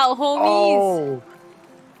 Peace out, homies. Oh,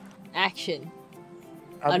 Action.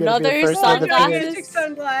 I'm gonna be the Another first one to sunglasses? finish. Gigantic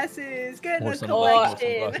sunglasses. Getting More a sunglasses,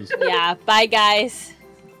 collection. more Yeah, bye guys.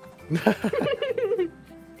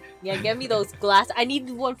 Yeah, get me those glasses. I need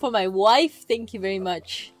one for my wife. Thank you very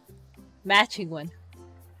much. Matching one.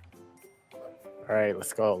 All right,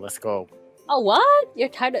 let's go. Let's go. Oh, what? You're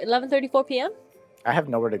tired at 11:34 p.m.? I have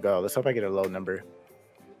nowhere to go. Let's hope I get a low number.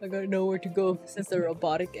 I gotta know where to go since they're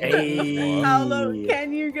robotic. Hey. How low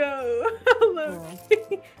can you go? How low?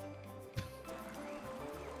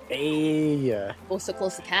 Hey. Oh, so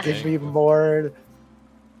close to cash. Give me more.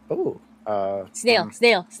 Oh. Snail,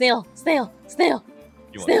 snail, snail, snail, snail.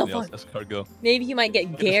 You Snail want farm. snails? Escargot. Maybe he might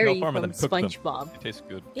get Get a snail Gary farm from and then cook them. SpongeBob. It tastes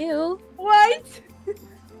good. Ew. What? What's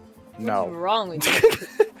No. wrong with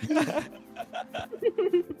you?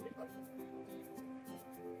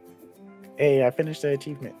 Hey, I finished the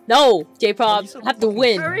achievement. No, J-Props, so have to fucking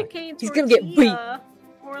win. Hurricane He's gonna get beat. tortilla,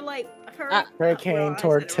 Or like Hurricane well, I said it wrong.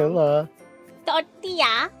 Tortilla.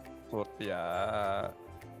 Tortilla. Well, yeah.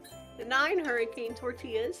 9 hurricane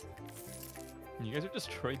tortillas. You guys are just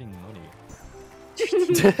trading money.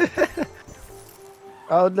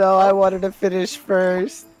 Oh no, I wanted to finish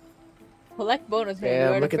first. Collect bonus. man. You are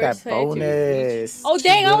Damn, the look at that first player to reach- bonus. Oh She's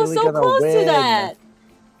dang, I was literally so gonna close to win. that.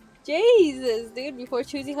 Jesus, dude. Before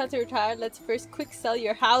choosing how to retire, let's first quick sell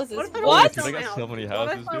your houses. What if I don't What? wanna What? sell I my got house? so many What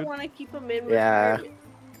houses, if I dude. want to keep them in Yeah. retirement?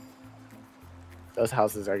 Those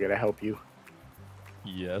houses are gonna help you.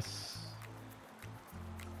 Yes.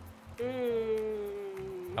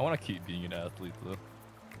 Hmm. I want to keep being an athlete though.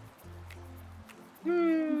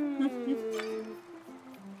 Hmm.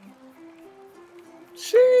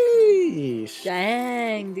 Sheesh.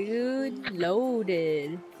 Dang, dude.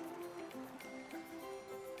 Loaded.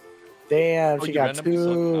 Damn, Oh, she you got randomly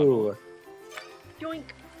selected two. Yoink.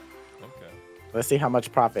 Okay. Let's see how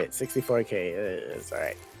much profit. 64K. It's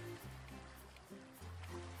alright.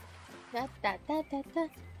 Da, da, da, da, da.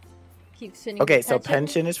 Keep spinning. Okay, the so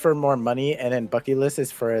pension is for more money, and then bucket list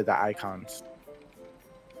is for the icons.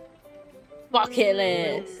 Bucket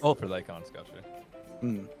list. Oh, for the icons, gotcha.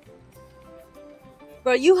 Hmm.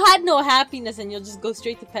 Bro, you had no happiness and you'll just go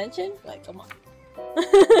straight to pension? Like, come on.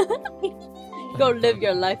 Go live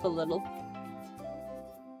your life a little.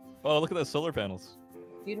 Oh, look at those solar panels.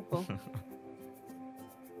 Beautiful.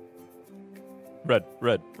 Red,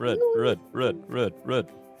 red, red, red, red, red, red.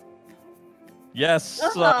 Yes.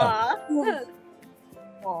 Aw.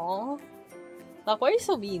 Aww. Like, why are you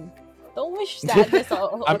so mean? Don't wish sadness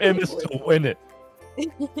on I'm other in this people. to win it.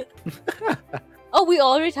 Oh, we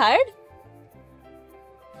all retired?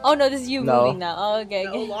 Oh no, this is you No. moving now. Oh, okay. No,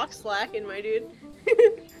 okay. lock slacking, my dude. Dude,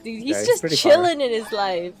 he's Yeah, he's just pretty chilling in his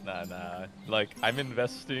life. Nah. Like, I'm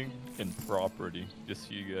investing in property. Just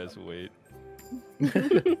so you guys wait.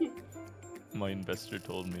 My investor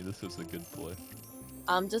told me this is a good play.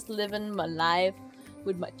 I'm just living my life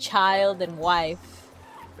with my child and wife.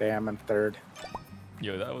 Damn, I'm third.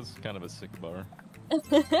 Yo, that was kind of a sick bar.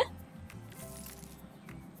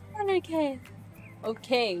 100k.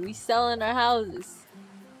 Okay, we selling our houses.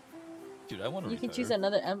 Dude, I want to You can retire. choose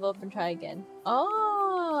another envelope and try again.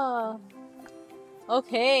 Oh.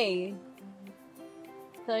 Okay.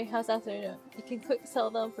 Sell your house after you can quick sell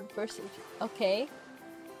them for the first. Okay.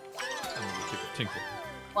 I'm gonna take a tinkle.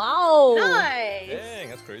 Wow. Nice. Dang,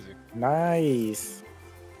 that's crazy. Nice.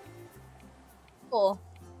 Cool.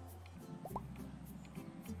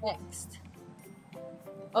 Next.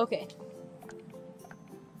 Okay.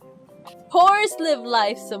 Horse live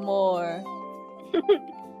life some more.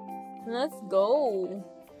 Let's go.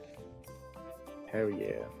 Hell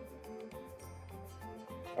yeah.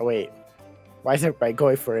 Oh wait. Why is everybody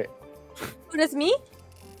going for it? Oh, that's me?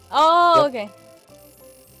 Oh, Yep. okay.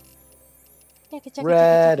 Check it.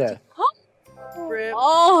 Red. Rip.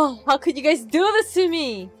 Oh, how could you guys do this to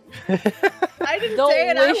me? I didn't Don't say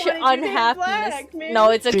it. wish I wanted you to be unhappiness. black, man. No,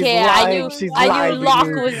 it's She's okay. lying. She's I lying knew to Locke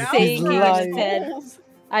you. was She's thinking in his lying. head.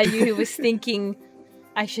 I knew he was thinking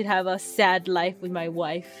I should have a sad life with my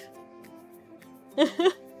wife.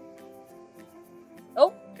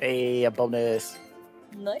 Oh, Hey, a bonus.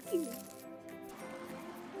 nice.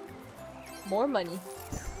 More money.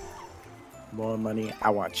 More money. I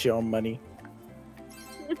want your money.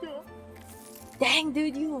 Dang,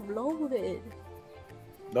 dude, you have loaded.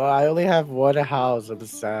 No, I only have one house. I'm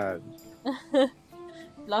sad.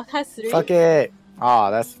 Locke has 3. Fuck it. Oh,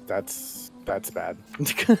 that's bad.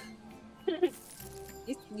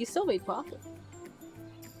 You still made profit.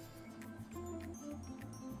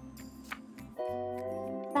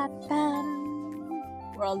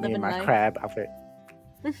 Ba-bam. We're all Me living and my life. crab outfit.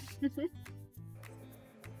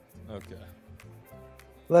 Okay.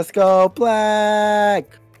 Let's go, black.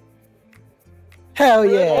 Hell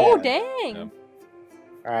yeah. Oh, dang. Yep.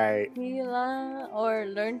 Alright. Heal or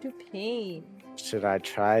learn to paint. Should I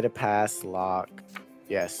try to pass lock?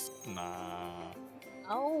 Yes. Nah.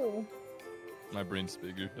 Oh. My brain's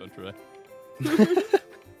bigger. Don't try.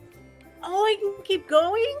 Oh, I can keep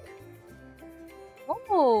going?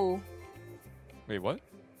 Oh. Wait, what?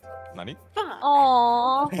 Nani? Fuck.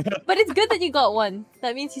 Aww. But it's good that you got one.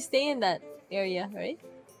 That means you stay in that area, right?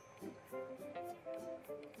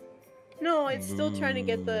 No, it's still trying to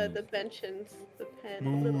get the bench and the pen.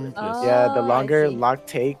 Move. Oh, Yeah, the I longer see. lock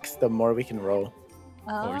takes, the more we can roll.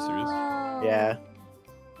 are you serious? Oh. Yeah.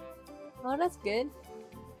 Oh, that's good.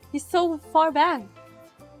 He's so far back.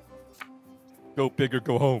 Go big or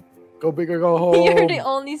go home. Go big or go home. You're the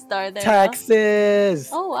only star there. now. Taxes.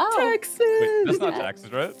 Oh, wow. Taxes. Wait, that's not Yeah.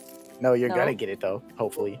 taxes, right? No, you're No. gonna get it though.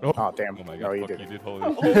 Hopefully. Oh. Oh, damn. Oh my god, No, you fuck you, didn't. dude.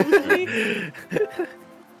 Holy shit.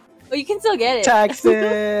 Oh, you can still get it.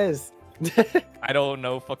 Taxes. I don't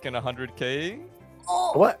know fucking 100k?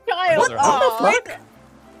 Oh, What? Child. What the Aw. fuck?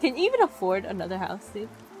 can you even afford another house, dude?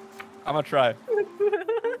 I'm gonna try.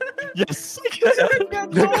 Yes!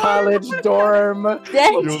 The college dorm.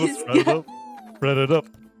 Dang, Yo, let's he's spread it got- up. Spread it up.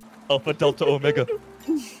 Alpha, Delta, Omega.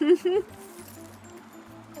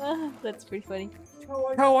 Ah, that's pretty funny.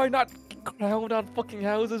 How I not crowned on fucking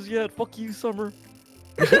houses yet? Fuck you, Summer.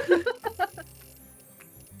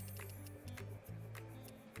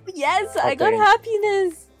 Yes, I got Okay.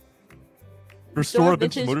 happiness. Restore a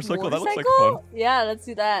Vintage vintage motorcycle? That looks like fun. motorcycle? Yeah, let's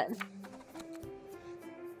do that.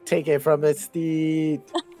 Take it from its steed.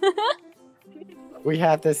 We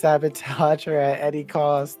have to sabotage her at any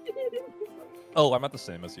cost. Oh, I'm at the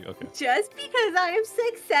same as you. Okay. Just because I am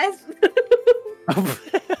successful.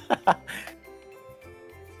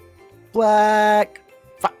 Black.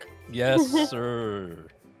 Fuck. Yes, sir.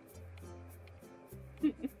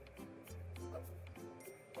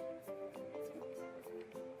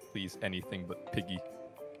 Please, anything but piggy.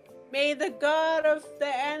 May the god of the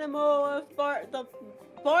animal of the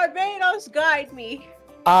Barbados guide me.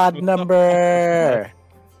 Odd number.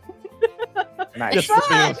 Nice. Yes,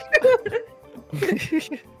 Fuck!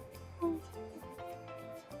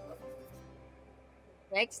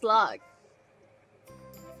 Next log.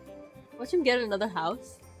 Watch him get another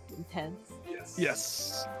house. Intense.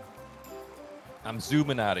 Yes. I'm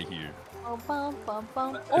zooming out of here. Oh, bum, bum,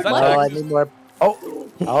 bum. Is Oh, that what? Oh, I Texas? need more. Oh.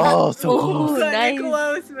 Oh, so Oh. close. So nice.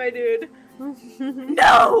 close, my dude.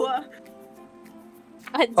 No!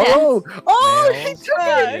 Oh. Oh, he Nails. took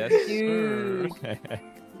it. Yes, Dude. sir.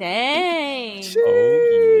 Dang.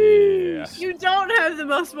 Oh, yeah. You don't have the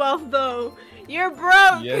most wealth, though. You're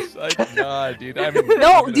broke. Yes, nah, dude. I'm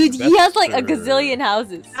No, an dude, he has like a investor. gazillion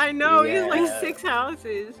houses. I know, he's like Yeah. 6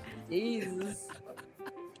 houses. Jesus.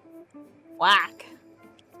 Whack.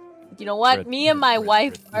 You know what? Red, Me and red, my red,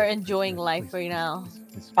 wife red, are red, enjoying red, life please, right now. please,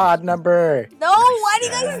 please, Odd please. number. No, why do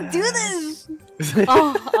you guys do this?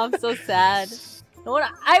 Oh, I'm so sad. You know what?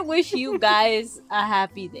 I wish you guys a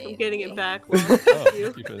happy day. I'm getting it okay? back. Lon. Oh, Thank you.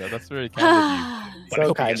 thank you for that. That's very kind of you. But I So hope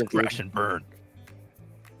you kind just of you. crash and burn.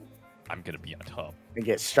 I'm gonna be on top. And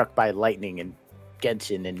get struck by lightning and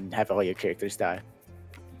Genshin and have all your characters die.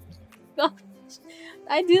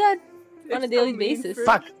 I do that on a It's daily so mean, basis. Fruit.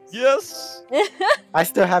 Fuck! Yes! I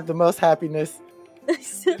still have the most happiness.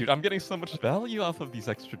 Dude, I'm getting so much value off of these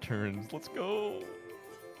extra turns. Let's go.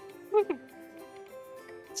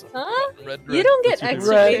 Huh? Red, You don't get what's your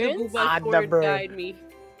extra Red. May the turns? Booba Odd sword number. guide me.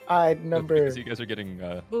 Odd That's number. because you guys are getting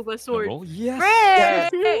Booba a sword. roll.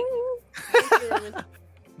 Yes! Yeah. Hey!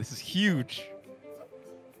 This is huge.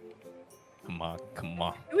 Come on, come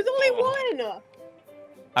on. It was only one!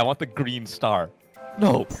 I want the green star.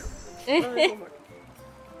 No!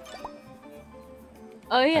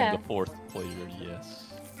 Oh I'm yeah. the fourth player, yes.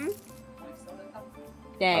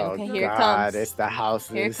 Dang. Oh Okay, here it god, comes. it's the houses.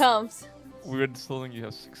 Here it comes. We're installing you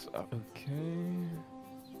have 6. Okay. You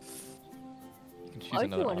can choose Why do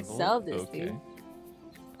you another wanna envelope. sell this, okay. dude?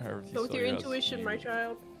 However, if you Go with sell your yours, intuition, my you-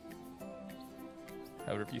 child.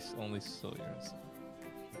 However, if you only sell yours.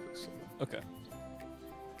 Okay.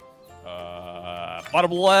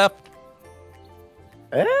 Bottom left.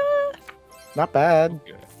 Eh, not bad.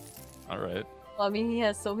 Okay. All right. Well, I mean, he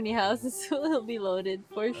has so many houses, so he'll be loaded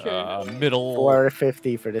for sure. Middle.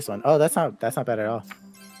 450 for this one. Oh, that's not bad at all.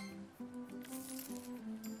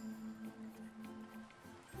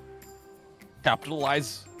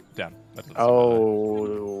 Capitalize. Damn. That doesn't seem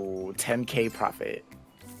Oh, 10k profit.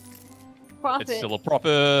 bad. Profit. It's still a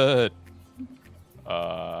profit.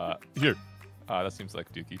 Here. That seems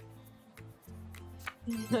like Dookie.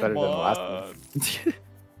 Better than the last one.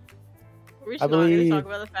 We're I just not going to believe- talk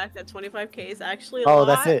about the fact that 25k is actually a lot. Oh,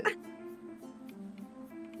 that's it.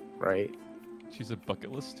 Right. Choose a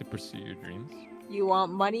bucket list to pursue your dreams. You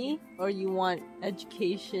want money or you want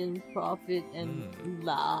education, profit, and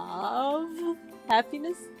love?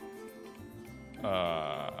 Happiness?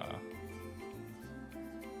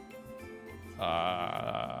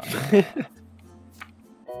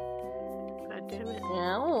 God damn it.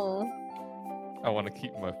 No. I want to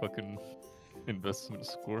keep my fucking investment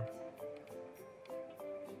score.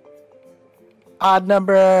 Odd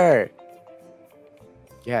number.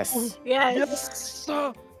 Yes. Yes. Yes.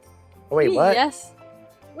 Oh, wait, what? Yes.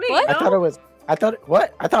 Wait, What? I thought it was. I thought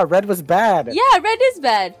what? I thought red was bad. Yeah, red is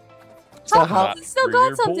bad. So How- how? Not- still for got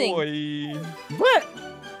your something. boy. What?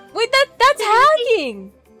 Wait, that's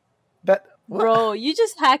hacking! That. What? Bro, you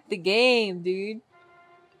just hacked the game, dude.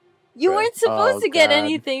 You Bro. weren't supposed Oh, to get God.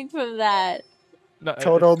 anything from that. No,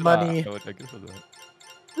 Total it's not. money. I guess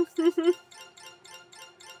that.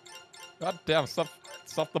 God damn! Stop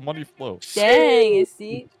the money flow. Dang, you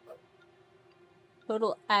see?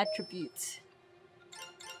 Total attributes.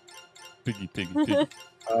 Piggy, piggy, piggy.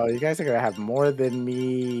 Oh, you guys are gonna have more than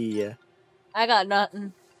me. I got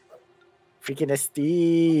nothing. Freaking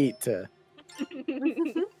estate. I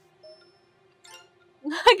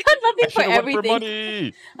got nothing I for should've went everything. For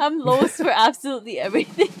money. I'm lowest for absolutely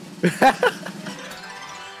everything.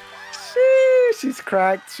 She's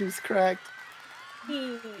cracked. She's cracked.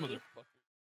 Mother-